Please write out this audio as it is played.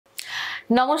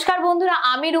নমস্কার বন্ধুরা,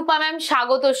 আমি রূপা ম্যাম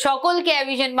স্বাগত সকলকে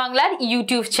অ্যাভিশন বাংলার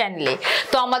ইউটিউব চ্যানেলে।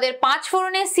 তো আমাদের 5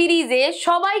 ফোরনের সিরিজে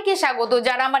সবাইকে স্বাগত,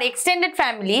 যারা আমার এক্সটেন্ডেড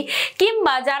ফ্যামিলি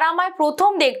কিংবা যারা আমায়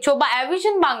প্রথম দেখছো বা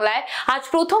অ্যাভিশন বাংলায় আজ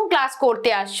প্রথম ক্লাস করতে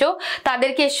আসছো,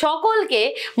 তাদেরকে সকলকে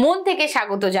মন থেকে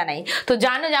স্বাগত জানাই। তো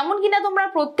জানো, যেমন কিনা তোমরা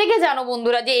প্রত্যেকে জানো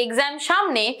বন্ধুরা, যে এক্সাম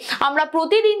সামনে আমরা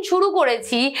প্রতিদিন শুরু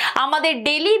করেছি আমাদের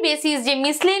ডেইলি বেসিস যে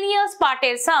মিসলেনিয়াস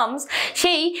পার্টের সামস,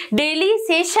 সেই ডেইলি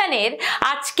সেশনের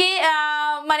আজকে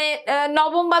মানে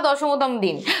নবম বা দশমতম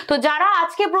দিন। তো যারা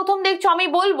আজকে প্রথম দেখছো, আমি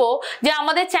বলবো যে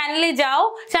আমাদের চ্যানেলে যাও,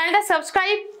 চ্যানেলটা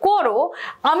সাবস্ক্রাইব করো।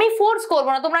 আমি ফোর্স করবো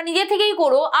না, তোমরা নিজে থেকেই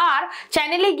করো, আর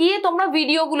চ্যানেলে গিয়ে তোমরা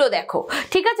ভিডিওগুলো দেখো,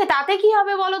 ঠিক আছে? তাতে কি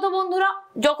হবে বলো তো বন্ধুরা,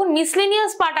 যখন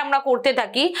মিসলেনিয়াস পার্ট আমরা করতে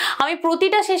থাকি, আমি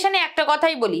প্রতিটা সেশনে একটা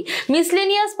কথাই বলি,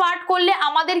 মিসলেনিয়াস পার্ট করলে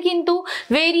আমাদের কিন্তু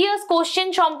ভেরিয়াস কোশ্চেন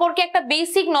সম্পর্কে একটা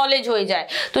বেসিক নলেজ হয়ে যায়।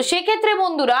 তো সেক্ষেত্রে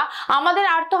বন্ধুরা, আমাদের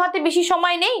আর তো হাতে বেশি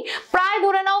সময় নেই, প্রায়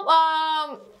ধরে নাও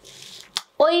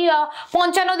ওই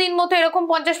 55 দিন মতো, এরকম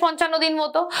 50-55 দিন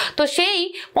মতো। তো সেই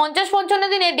 50-55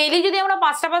 দিনে ডেইলি যদি আমরা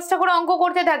 5টা করে অঙ্ক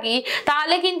করতে থাকি,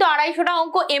 তাহলে কিন্তু 250টা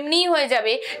অঙ্ক এমনিই হয়ে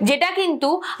যাবে, যেটা কিন্তু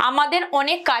আমাদের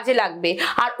অনেক কাজে লাগবে।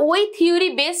 আর ওই থিওরি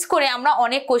বেস করে আমরা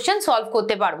অনেক কোশ্চেন সলভ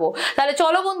করতে পারবো। তাহলে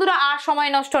চলো বন্ধুরা, আর সময়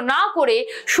নষ্ট না করে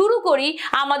শুরু করি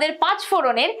আমাদের 5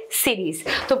 ফোরনের সিরিজ।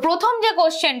 তো প্রথম যে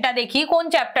কোশ্চেনটা দেখি কোন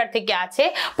চ্যাপ্টার থেকে আছে,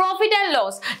 profit and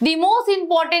loss, the most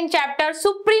important chapter,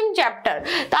 supreme chapter.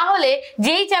 তাহলে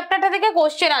যেই চ্যাপ্টারটা থেকে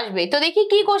কোশ্চেন আসবে, তো দেখি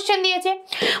কি কোশ্চেন দিয়েছে।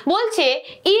 বলছে,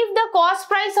 if the cost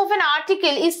price of N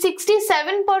article is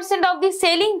 67% of the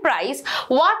selling price,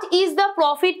 what is the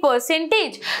profit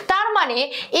percentage? তার মানে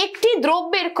একটি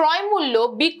দ্রব্যের ক্রয় মূল্য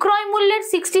বিক্রয় মূল্যের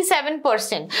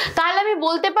 67%। তাহলে আমি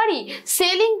বলতে পারি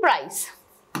সেলিং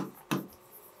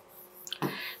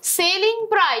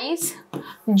প্রাইস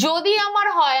যদি আমার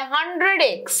হয়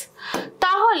 100x,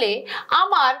 তাহলে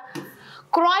আমার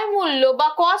ক্রয় মূল্য বা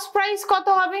কস্ট প্রাইস কত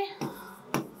হবে?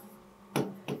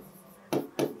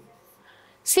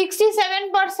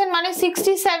 67% মানে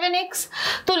 67x।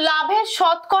 তো লাভের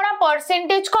শতকরা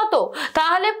পার্সেন্টেজ কত?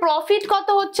 তাহলে প্রফিট কত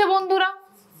হচ্ছে বন্ধুরা?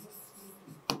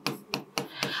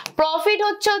 প্রফিট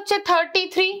হচ্ছে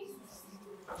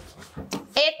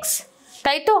 33x,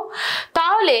 তাই তো?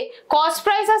 তাহলে কস্ট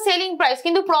প্রাইস আর সেলিং প্রাইস,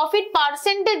 কিন্তু প্রফিট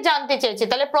পার্সেন্টেজ জানতে চেয়েছে।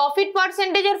 তাহলে প্রফিট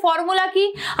পার্সেন্টেজের ফর্মুলা কি?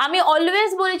 আমি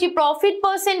অলওয়েজ বলেছি, প্রফিট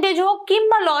পার্সেন্টেজ হোক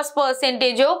কিংবা লস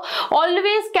পার্সেন্টেজ হোক,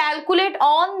 always calculate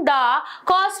on the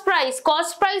cost price.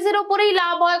 Cost প্রাইসের উপরেই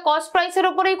লাভ হয়, কস্ট প্রাইসের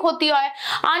উপরেই ক্ষতি হয়,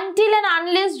 আনটিল এন্ড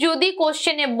আনলেস যদি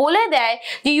কোশ্চেনে বলে দেয়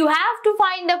যে you have to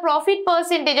find the profit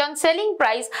percentage on selling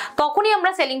price, তখনই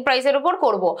আমরা সেলিং প্রাইসের উপর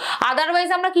করব। আদারওয়াইজ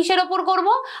আমরা কিসের উপর করব?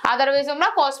 আদারওয়াইজ আমরা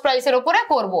কস্ট প্রাইসের উপর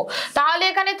করব। তাহলে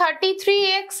এখানে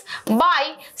 33x by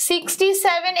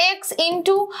 67x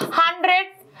into 100,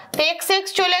 x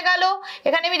চলে গেল।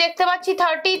 এখানে আমি দেখতে পাচ্ছি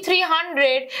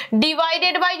 3300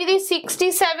 ডিভাইডেড বাই যদি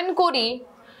 67 করি,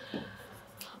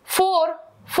 4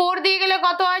 দিয়ে গেলে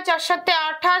কত হয়? 4 সাথে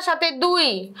 28, সাথে 2,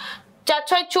 4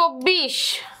 6 24,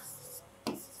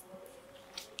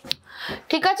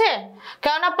 ঠিক আছে?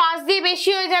 কেননা 5 দিয়ে বেশি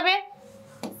হয়ে যাবে।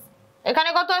 এখানে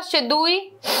কত আসছে? 2,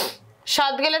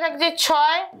 7 গেলে থাকছে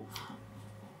 6,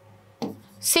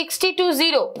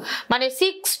 620, মানে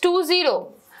 620,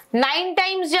 9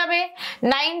 টাইমস যাবে।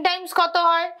 9 টাইমস কত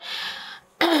হয়?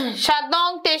 7 নং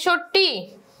 63,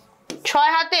 6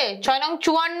 হাতে 6 নং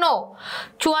 54,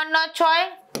 54 6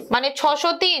 মানে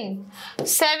 603,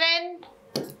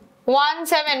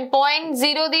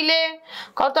 717.0 দিলে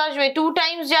কত আসবে? 2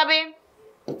 টাইমস যাবে,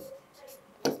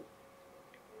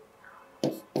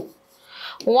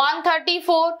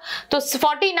 134। তো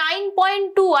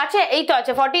 49.2 আছে, এই তো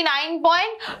আছে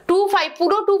 49.25,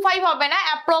 পুরো 25 হবে না,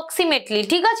 অ্যাপ্রক্সিমেটলি,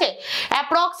 ঠিক আছে?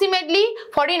 অ্যাপ্রক্সিমেটলি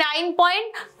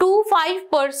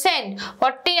 49.25%,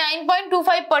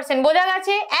 49.25%। বোঝা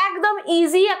গেছে? একদম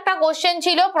ইজি একটা কোশ্চেন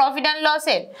ছিল প্রফিট অ্যান্ড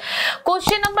লসের।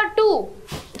 কোশ্চেন নাম্বার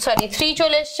 3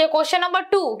 চলে এসছে। কোশ্চেন নাম্বার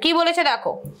 2 কি বলেছে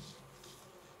দেখো।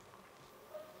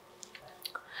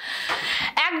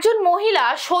 একজন মহিলা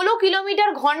 16 কিলোমিটার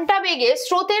ঘন্টা বেগে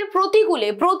স্রোতের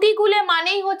প্রতিকূলে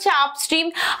মানেই হচ্ছে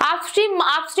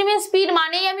আপস্ট্রিমের স্পিড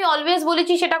মানেই আমি অলওয়েজ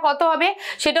বলেছি সেটা কত হবে?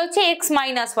 সেটা হচ্ছে x -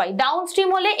 y, ডাউনস্ট্রিম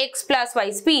হলে x + y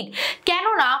স্পিড।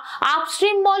 কেননা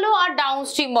আপস্ট্রিম বলো আর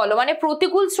ডাউনস্ট্রিম বলো, মানে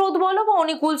প্রতিকূল স্রোত বলো বা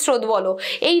অনুকূল স্রোত বলো,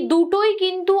 এই দুটোই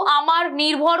কিন্তু আমার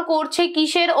নির্ভর করছে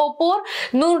কিসের ওপর?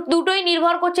 দুটোই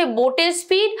নির্ভর করছে বোটের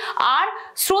স্পিড আর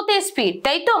স্রোতের স্পিড,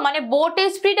 তাই তো? মানে বোটের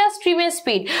স্পিড আর স্ট্রিমের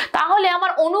স্পিড। তাহলে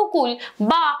আমার অনুকূল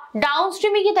বা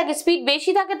ডাউনস্ট্রিমে কি থাকে, স্পিড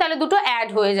বেশি থাকে, তাহলে দুটো অ্যাড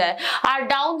হয়ে যায়। আর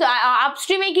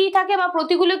আপস্ট্রিমে কি থাকে বা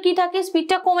প্রতিকূলে কি থাকে,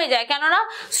 স্পিডটা কমে যায়, কেননা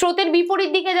স্রোতের বিপরীত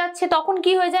দিকে যাচ্ছে, তখন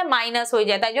কি হয়ে যায়, মাইনাস হয়ে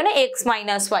যায়, তাই জন্য x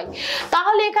মাইনাস ওয়াই।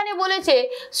 তাহলে এখানে বলেছে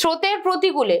স্রোতের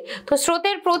প্রতিকূলে, তো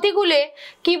স্রোতের প্রতিকূলে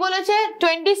কি বলেছে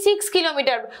 26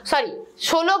 কিলোমিটার, সরি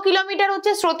 16 কিলোমিটার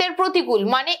হচ্ছে স্রোতের প্রতিকূল,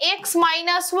 মানে x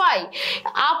minus Y.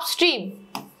 Upstream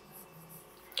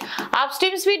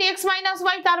speed x minus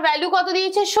Y, তার ভ্যালু কত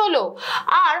দিয়েছে 16,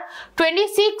 আর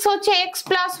 26 হচ্ছে x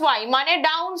প্লাস ওয়াই, মানে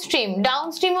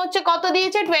ডাউনস্ট্রিম হচ্ছে কত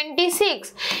দিয়েছে 26।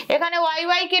 এখানে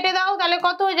y কেটে দাও, তাহলে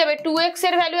কত হয়ে যাবে, 2x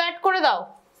এর ভ্যালু অ্যাড করে দাও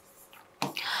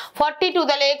 42,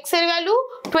 তাহলে x এর ভ্যালু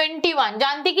 21।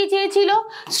 জানতে কি চেয়েছিল,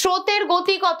 স্রোতের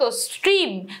গতি কত,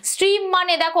 স্ট্রিম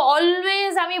মানে দেখো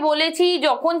অলওয়েজ আমি বলেছি,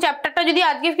 যখন চ্যাপ্টারটা যদি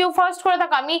আজকে কেউ ফার্স্ট করে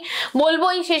থাকো, আমি বলবো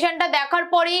এই সেশনটা দেখার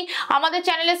পরেই আমাদের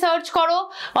চ্যানেলে সার্চ করো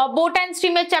বোট অ্যান্ড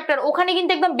স্ট্রিমের চ্যাপ্টার, ওখানে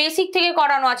কিন্তু একদম বেসিক থেকে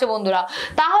করানো আছে বন্ধুরা।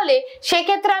 তাহলে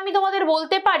সেক্ষেত্রে আমি তোমাদের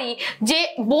বলতে পারি যে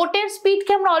বোটের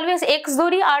স্পিডকে আমরা অলওয়েজ x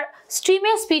ধরি, আর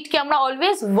স্ট্রিমের স্পিডকে আমরা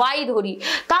অলওয়েজ y ধরি।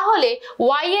 তাহলে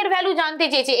y এর ভ্যালু জানতে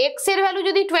চেয়েছে, x এর ভ্যালু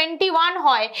যদি 21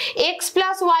 হয়, x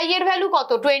প্লাস y এর ভ্যালু কত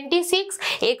 26,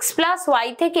 x প্লাস y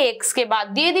থেকে x কে বাদ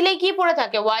দিয়ে দিলে কি পড়ে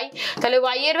থাকে y, তাহলে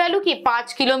y এর ভ্যালু কি 5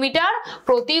 কিলোমিটার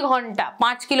প্রতি ঘন্টা,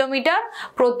 5 কিলোমিটার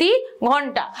প্রতি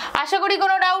ঘন্টা। আশা করি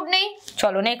কোনো ডাউট নেই।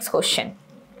 চলো next question.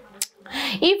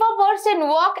 If a person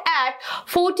walk at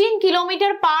 14 km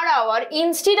per hour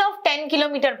instead of 10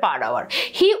 km per hour,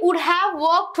 he would have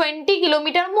walked 20 km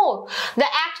more. The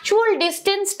actual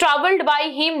distance traveled by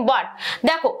him but,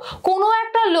 দেখো কোনো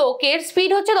একটা লোকের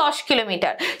স্পিড হচ্ছে 10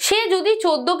 কিলোমিটার, সে যদি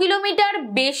 14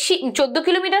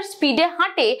 kilometre স্পিডে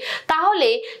হাঁটে, তাহলে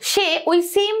সে ওই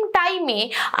সেম টাইমে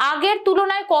আগের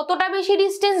তুলনায় কতটা বেশি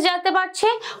ডিস্টেন্স যেতে পারছে,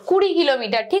 20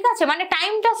 কিলোমিটার। ঠিক আছে, মানে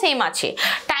টাইমটা সেম আছে।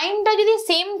 টাইমটা যদি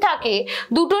সেম থাকে,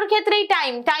 দুটোর ক্ষেত্রেই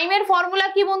টাইমের ফর্মুলা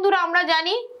কি বন্ধুরা আমরা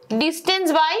জানি, ডিস্টেন্স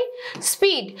বাই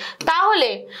স্পিড।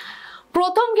 তাহলে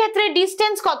প্রথম ক্ষেত্রে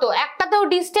ডিস্টেন্স কত, একটাতেও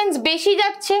ডিস্টেন্স বেশি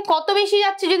যাচ্ছে, কত বেশি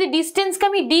যাচ্ছে, যদি ডিস্টেন্সকে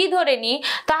আমি ডি ধরে নিই,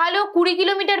 তাহলেও 20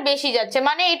 কিলোমিটার বেশি যাচ্ছে,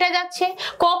 মানে এটা যাচ্ছে,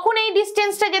 কখন এই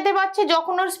ডিস্টেন্সটা যেতে পারছে,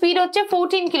 যখন ওর স্পিড হচ্ছে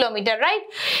 14 কিলোমিটার, রাইট।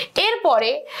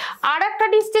 এরপরে আর একটা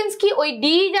ডিস্টেন্স কি, ওই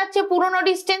ডি যাচ্ছে পুরনো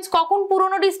ডিস্টেন্স, কখন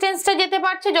পুরনো ডিস্টেন্সটা যেতে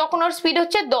পারছে, যখন ওর স্পিড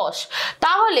হচ্ছে 10।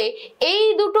 তাহলে এই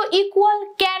দুটো ইকুয়াল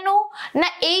কেন না,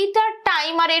 এইটার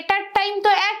টাইম আর এটার টাইম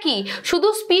তো একই, শুধু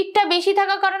স্পিডটা বেশি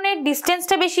থাকার কারণে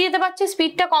ডিস্টেন্সটা বেশি যেতে পারছে,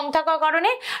 স্পিডটা কম থাকার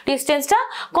কারণে ডিস্টেন্সটা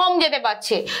কম যেতে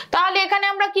পারছে। তাহলে এখানে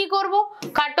আমরা কি করব,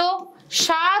 কাটো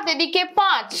 7 এদিকে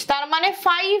 5, তার মানে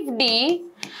 5d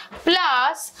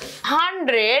plus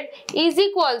 100 is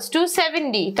equals to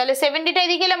 7d। তাহলে 7dটা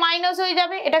এদিকে এলে মাইনাস হয়ে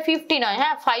যাবে, এটা 50 নয়,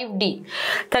 হ্যাঁ 5d।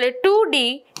 তাহলে 2d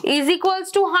ইজ ইকুয়ালস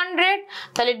টু 100,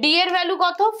 তাহলে d এর ভ্যালু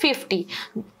কত 50।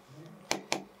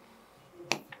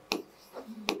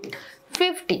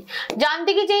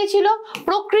 জানতে কি চেয়েছিল,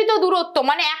 প্রকৃত দূরত্ব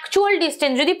মানে অ্যাকচুয়াল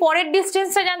ডিস্টেন্স। যদি পরের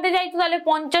ডিস্টেন্সটা জানতে চাইতো তাহলে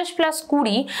 50 প্লাস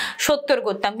 20 70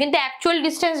 করতাম, কিন্তু অ্যাকচুয়াল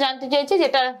ডিস্টেন্স জানতে চাইছে,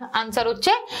 যেটার আনসার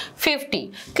হচ্ছে 50।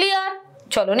 ক্লিয়ার?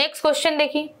 চলো নেক্সট কোশ্চেন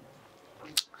দেখি।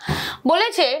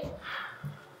 বলেছে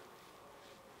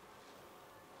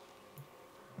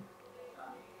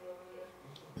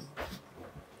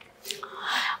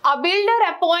a builder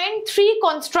appoint 3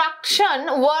 construction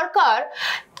worker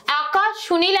Akash,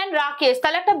 Sunil and Rakesh.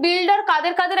 তাহলে একটা বিল্ডার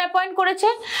কাদের অ্যাপয়েন্ট করেছে,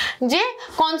 যে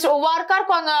ওয়ার্কার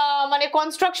মানে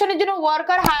কনস্ট্রাকশনের জন্য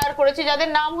ওয়ার্কার হায়ার করেছে, যাদের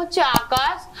নাম হচ্ছে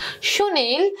আকাশ,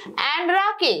 সুনীল এন্ড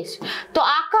রাকেশ। তো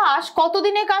আকাশ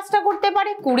কতদিনে কাজটা করতে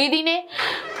পারে, 20 দিনে।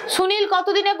 সুনীল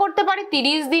কতদিনে করতে পারে,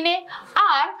 30 দিনে।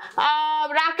 আর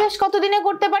রাকেশ কতদিনে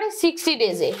করতে পারে, 60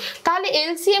 ডেজে। তাহলে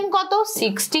এলসিএম কত,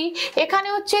 60। এখানে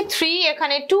হচ্ছে 3,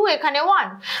 এখানে 2, এখানে 1।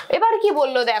 এবার কি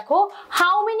বললো দেখো,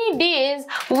 how many days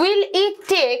will it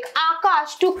take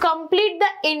Akash to complete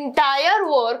the entire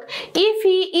work if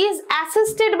he is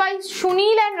assisted by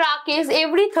Sunil and Rakesh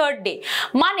every third day?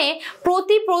 মানে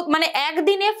মানে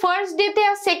একদিনে ফার্স্ট ডেতে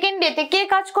আর সেকেন্ড ডেতে কে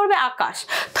কাজ করবে, আকাশ।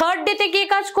 থার্ড ডেতে কে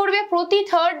কাজ করবে, প্রতি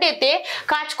থার্ড ডেতে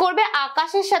কাজ করবে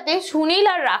আকাশের সাথে সুনীল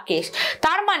আর রাকেশ।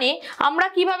 তার মানে আমরা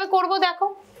কিভাবে করব দেখো,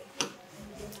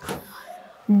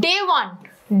 ডে 1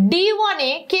 D1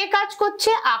 এ কে কাজ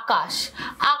করছে, আকাশ।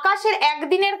 আকাশের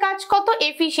একদিনের কাজ কত,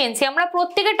 এফিসিয়েন্সি। আমরা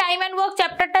প্রত্যেকে টাইম এন্ড ওয়ার্ক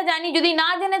চ্যাপ্টারটা জানি, যদি না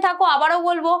জেনে থাকো আবারও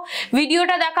বলবো,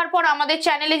 ভিডিওটা দেখার পর আমাদের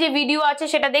চ্যানেলে যে ভিডিও আছে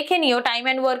সেটা দেখে নিও, টাইম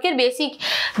এন্ড ওয়ার্কের বেসিক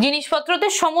জিনিসপত্রতে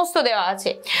সমস্ত দেওয়া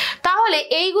আছে। তাহলে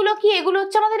এইগুলো কি, এগুলো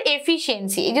হচ্ছে আমাদের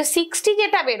এফিসিয়েন্সি। এই যে 60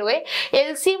 যেটা বেরোয়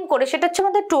এলসিএম করে, সেটা হচ্ছে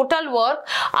আমাদের টোটাল ওয়ার্ক।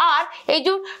 আর এই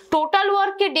যে টোটাল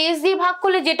ওয়ার্ককে ডেজ দিয়ে ভাগ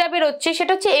করলে যেটা বেরোচ্ছে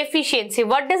সেটা হচ্ছে efficiency.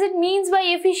 What does it means by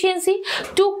efficiency?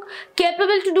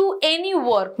 capable to do any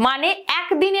work মানে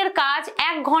একদিনের কাজ,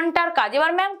 1 ঘন্টার কাজ।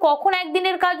 এবার ম্যাম কখন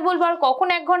একদিনের কাজ বলবো আর কখন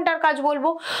 1 ঘন্টার কাজ বলবো?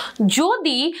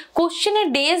 যদি কোশ্চেনে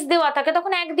ডেজ দেওয়া থাকে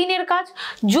তখন একদিনের কাজ,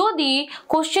 যদি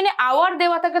কোশ্চেনে আওয়ার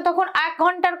দেওয়া থাকে তখন 1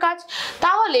 ঘন্টার কাজ।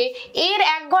 তাহলে এর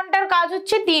 1 ঘন্টার কাজ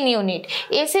হচ্ছে 3 ইউনিট,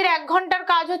 এস এর 1 ঘন্টার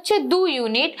কাজ হচ্ছে 2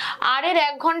 ইউনিট, আর এর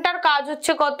 1 ঘন্টার কাজ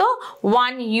হচ্ছে কত?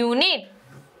 1 ইউনিট।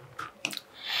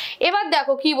 এবার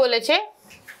দেখো কি বলেছে,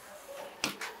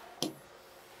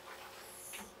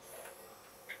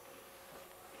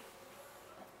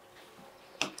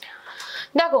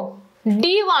 দেখো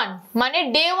D1 মানে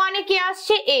ডে 1 এ কি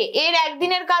আসছে? এ এর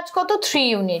একদিনের কাজ কত? 3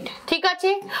 ইউনিট, ঠিক আছে।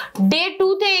 ডে 2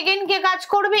 তে এগেইন কে কাজ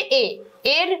করবে? এ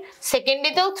এর সেকেন্ড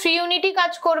ডেতেও 3 ইউনিটই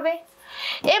কাজ করবে।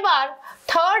 এবার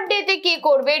থার্ড ডেতে কি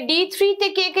করবে? D3 তে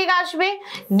কে কে আসবে?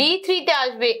 D3 তে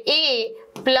আসবে এ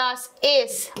প্লাস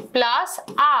এস প্লাস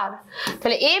আর,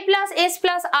 তাহলে এ প্লাস এস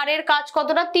প্লাস আর এর কাজ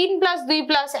কতটা? 3 plus 2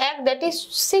 plus 1 that is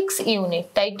 6 unit,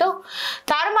 তাই তো।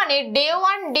 তার মানে ডে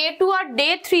 1 ডে 2 আর ডে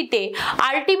 3 তে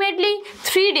আলটিমেটলি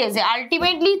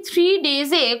 3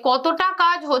 ডেজে কতটা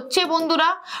কাজ হচ্ছে বন্ধুরা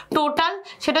টোটাল?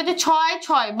 সেটা হচ্ছে 6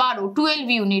 6 12 12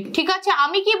 ইউনিট, ঠিক আছে।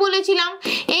 আমি কি বলেছিলাম?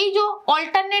 এই যে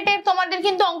অল্টারনেটের তোমাদের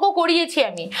কিন্তু অঙ্ক করিয়েছি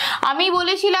আমি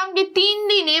বলেছিলাম যে 3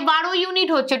 দিনে 12 ইউনিট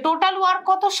হচ্ছে, টোটাল ওয়ার্ক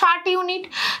কত? 60 ইউনিট।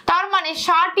 তার মানে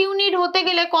 60 ইউনিট হতে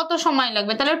গেলে কত সময়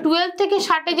লাগবে? তাহলে 12 থেকে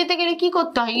 60 এ যেতে গেলে কি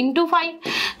করতে হয়? ইনটু 5।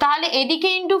 তাহলে এদিকে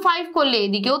ইনটু 5 করলে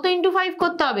এদিকেও তো ইনটু 5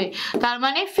 করতে হবে। তার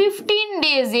মানে 15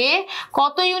 ডেজে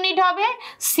কত ইউনিট হবে?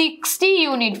 60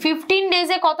 ইউনিট। 15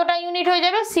 ডেজে কতটা ইউনিট হয়ে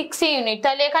যাবে? 60 ইউনিট।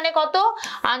 তাহলে এখানে কত?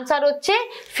 আনসার হচ্ছে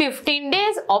 15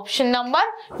 ডেজ, অপশন নাম্বার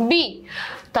বি।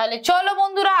 তাহলে চলো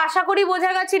বন্ধুরা, আশা করি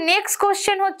বোঝা গেছে। নেক্সট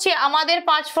কোশ্চেন হচ্ছে আমাদের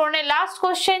 5 ফোরনের লাস্ট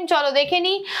কোশ্চেন, চলো দেখে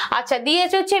নি। আচ্ছা,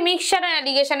 দিয়েছে হচ্ছে মিক্সচার এন্ড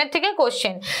অ্যালিগেশনের থেকে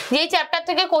কোশ্চেন, যেই চ্যাপ্টার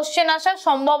থেকে কোশ্চেন আসার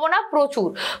সম্ভাবনা প্রচুর,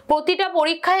 প্রতিটা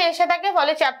পরীক্ষায় এসে থাকে।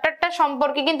 ফলে চ্যাপ্টারটা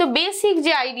সম্পর্কে কিন্তু বেসিক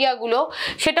যে আইডিয়াগুলো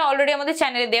সেটা অলরেডি আমাদের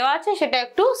চ্যানেলে দেওয়া আছে, সেটা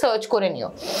একটু সার্চ করে নিও।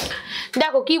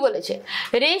 দেখো কি বলেছে,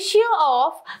 ratio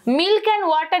of milk and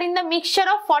water in the mixture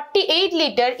of 48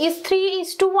 litre is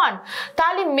 3:1।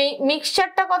 তাহলে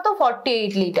মিক্সচারটা কত?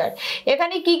 48 লিটার।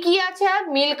 এখানে কি কি আছে? আর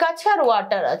মিল্ক আছে আর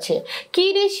ওয়াটার আছে। কি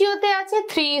রেশিওতে আছে?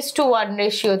 3:1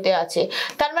 রেশিওতে আছে।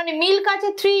 তার মানে মিল্ক আছে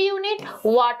 3 ইউনিট,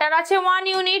 ওয়াটার আছে 1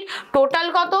 ইউনিট, টোটাল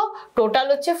কত? টোটাল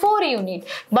হচ্ছে 4 ইউনিট।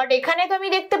 বাট এখানে তো আমি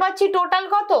দেখতে পাচ্ছি টোটাল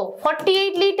কত?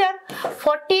 48 লিটার।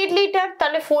 48 লিটার,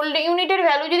 তাহলে 4 ইউনিটের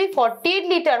ভ্যালু যদি 48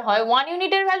 লিটার হয়, 1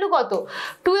 ইউনিটের ভ্যালু কত?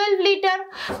 12 লিটার।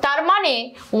 তার মানে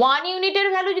 1 ইউনিটের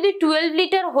ভ্যালু যদি 12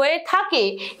 লিটার হয়ে থাকে,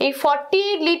 এই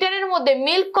 48 লিটারের মধ্যে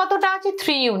মিল্ক কতটা আছে?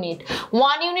 3 ইউনিট।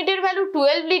 1 ইউনিটের ভ্যালু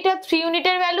 12 লিটার, 3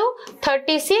 ইউনিটের ভ্যালু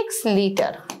 36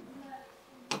 লিটার।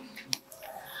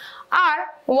 আর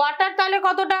ওয়াটার তাহলে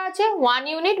কতটা আছে? 1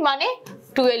 ইউনিট মানে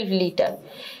 12 লিটার।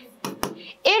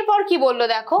 এরপর কি বললো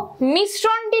দেখো,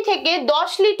 মিশ্রণটি থেকে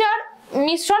 10 লিটার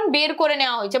মিশ্রণ বের করে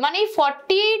নেওয়া হয়েছে। মানে এই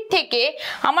 48 থেকে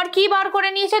আমার কি বার করে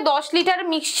নিয়েছে? 10 লিটার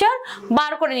মিক্সচার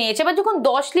বার করে নিয়েছে। এবার যখন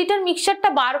 10 লিটার মিক্সচারটা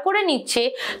বার করে নিচ্ছে,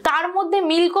 তার মধ্যে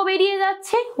মিল্কও বেরিয়ে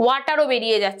যাচ্ছে, ওয়াটারও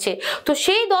বেরিয়ে যাচ্ছে। তো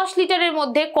সেই 10 লিটারের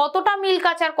মধ্যে কতটা মিল্ক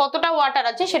আছে আর কতটা ওয়াটার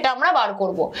আছে সেটা আমরা বার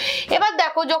করব। এবার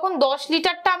দেখো, যখন 10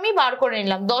 লিটারটা আমি বার করে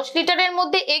নিলাম, 10 লিটারের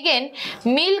মধ্যে এগেন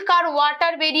মিল্ক আর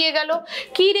ওয়াটার বেরিয়ে গেল।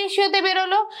 কি রেশিওতে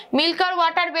বেরোলো? মিল্ক আর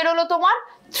ওয়াটার বেরোলো তোমার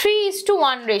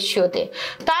 3:1 রেশিওতে।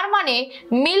 তার মানে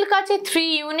মিল্ক আছে 3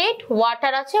 ইউনিট,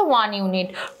 ওয়াটার আছে 1 ইউনিট,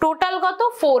 টোটাল কত?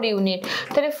 4 ইউনিট।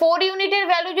 তাহলে 4 ইউনিটের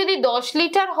ভ্যালু যদি 10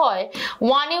 লিটার হয়,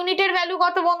 1 ইউনিটের ভ্যালু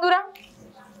কত বন্ধুরা?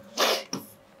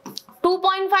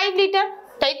 2.5 লিটার,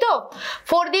 তাই তো।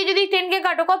 4 দিয়ে যদি 10 কে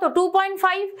কাটো কত?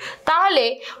 2.5। তাহলে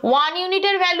 1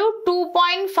 ইউনিটের ভ্যালু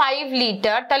 2.5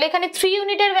 লিটার। তাহলে এখানে 3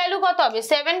 ইউনিটের ভ্যালু কত হবে?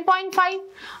 7.5।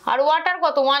 আর ওয়াটার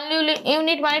কত? 1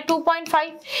 ইউনিট মানে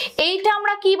 2.5। এইটা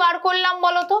আমরা কি বার করলাম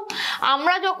বলো তো?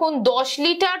 আমরা যখন 10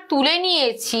 লিটার তুলে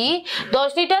নিয়েছি, 10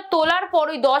 লিটার তোলার পর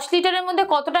ওই 10 লিটারের মধ্যে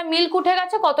কতটা মিল্ক উঠে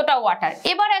গেছে, কতটা ওয়াটার।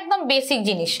 এবার একদম বেসিক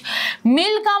জিনিস,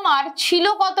 মিল্ক আমার ছিল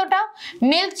কতটা?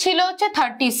 মিল্ক ছিল হচ্ছে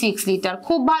 36 লিটার,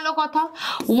 খুব ভালো কথা।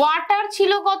 ওয়াটার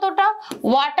ছিল কতটা?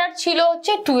 ওয়াটার ছিল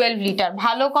হচ্ছে 12 লিটার,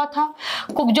 ভালো কথা।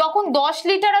 যখন 10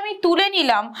 লিটার আমি তুলে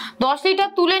নিলাম, 10 লিটার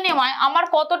তুলে নেওয়ায় আমার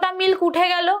কতটা মিল্ক উঠে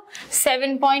গেল?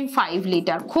 7.5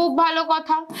 লিটার, খুব ভালো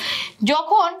কথা।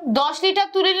 যখন 10 লিটার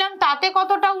তুলে নিলাম, তাতে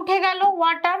কতটা উঠে গেল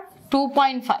ওয়াটার?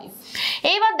 2.5।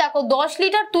 এইবার দেখো 10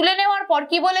 লিটার তুলে নেওয়ার পর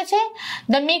কি বলেছে,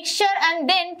 the mixture and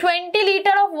then 20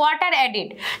 litre of water added.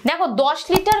 দেখো 10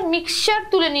 লিটার মিক্সচার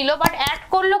তুলে নিল, বাট অ্যাড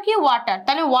করলো কি ওয়াটার,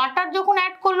 তাহলে ওয়াটার যখন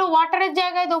অ্যাড করলো ওয়াটারের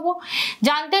জায়গায় দেবো।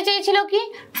 জানতে চেয়েছিল কি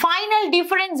final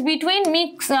difference between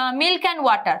milk and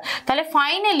water, তাহলে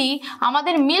ফাইনালি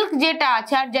আমাদের মিল্ক যেটা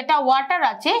আছে আর যেটা ওয়াটার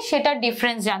আছে সেটার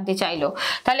ডিফারেন্স জানতে চাইলো।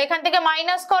 তাহলে এখান থেকে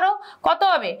মাইনাস করো, কত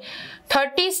হবে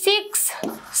 36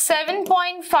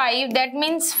 7.5, দ্যাট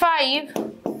মিনস 5,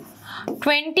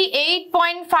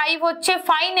 28.5 হচ্ছে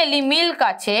ফাইনালি মিল্ক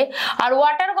আছে। আর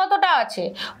ওয়াটার কতটা আছে,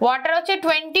 ওয়াটার হচ্ছে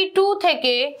 22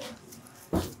 থেকে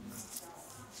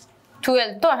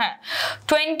 12, তো হ্যাঁ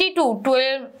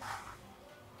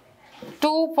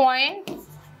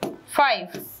 2.5।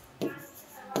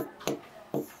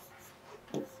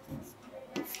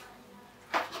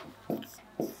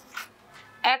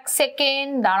 এক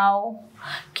সেকেন্ড দাঁড়াও,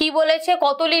 কি বলেছে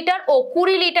কত লিটার, ও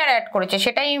 20 লিটার অ্যাড করেছে,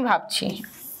 সেটাই আমি ভাবছি।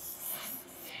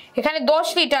 এখানে 10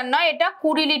 লিটার নয়, এটা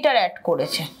 20 লিটার অ্যাড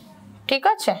করেছে, ঠিক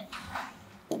আছে।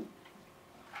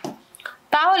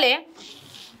 তাহলে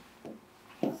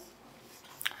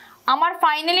আমার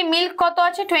ফাইনালি মিল্ক কত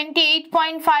আছে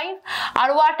 28.5, আর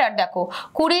ওয়াটার দেখো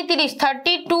 20 30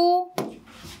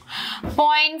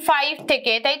 32.5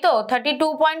 থেকে, তাই তো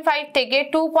 32.5 থেকে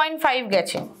 2.5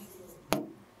 গেছে,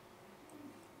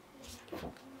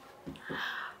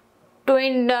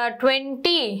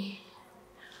 20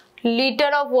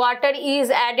 litre of water is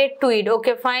added to it,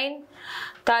 okay fine.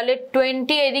 তাহলে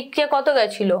 20 এদিকে কত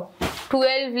গেছিল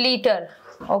 12 লিটার,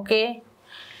 ওকে।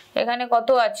 এখানে কত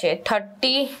আছে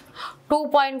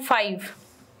 32.5,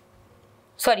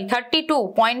 সরি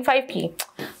 32.5 কি,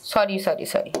 সরি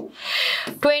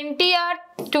 20 আর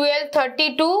 12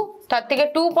 32, তার থেকে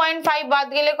 2.5 বাদ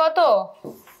গেলে কত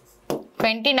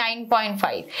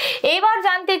 29.5। এবার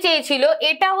জানতে চেয়েছিল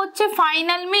এটা হচ্ছে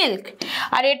ফাইনাল মিল্ক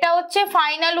আর এটা হচ্ছে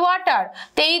ফাইনাল ওয়াটার,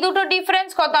 তো এই দুটো ডিফারেন্স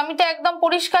কত, আমি তো একদম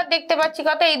পরিষ্কার দেখতে পাচ্ছি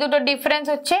কত, এই দুটো ডিফারেন্স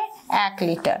হচ্ছে 1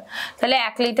 লিটার। তাহলে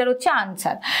 1 লিটার হচ্ছে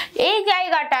আনসার। এই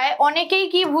জায়গাটায় অনেকেই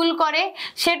কি ভুল করে,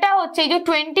 সেটা হচ্ছে এই যে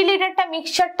 20 লিটারটা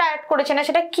মিক্সচারটা অ্যাড করেছে না,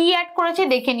 সেটা কি অ্যাড করেছে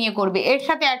দেখে নিয়ে করবে, এর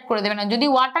সাথে অ্যাড করে দেবে না। যদি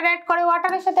ওয়াটার অ্যাড করে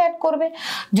ওয়াটারের সাথে অ্যাড করবে,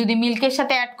 যদি মিল্কের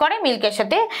সাথে অ্যাড করে মিল্কের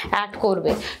সাথে অ্যাড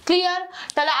করবে। ক্লিয়ার?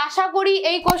 তাহলে আশা করি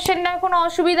এই কোশ্চেনটার কোনো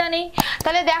অসুবিধা নেই।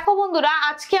 তাহলে দেখো বন্ধুরা,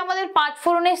 আজকে আমাদের 5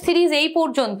 ফোরনের সিরিজ এই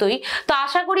পর্যন্তই। তো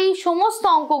আশা করি এই সমস্ত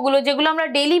অঙ্কগুলো যেগুলো আমরা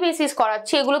ডেইলি বেসিস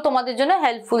করাচ্ছি এগুলো তোমাদের জন্য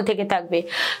হেল্পফুল থেকে থাকবে।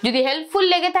 যদি হেল্পফুল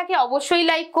লেগে থাকে অবশ্যই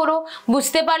লাইক করো,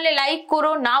 বুঝতে পারলে লাইক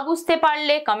করো, না বুঝতে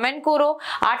পারলে কমেন্ট করো,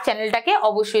 আর চ্যানেলটাকে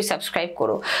অবশ্যই সাবস্ক্রাইব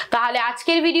করো। তাহলে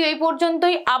আজকের ভিডিও এই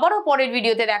পর্যন্তই, আবারও পরের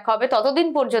ভিডিওতে দেখা হবে। ততদিন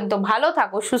পর্যন্ত ভালো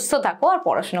থাকো, সুস্থ থাকো আর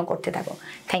পড়াশোনা করতে থাকো।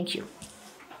 Thank you.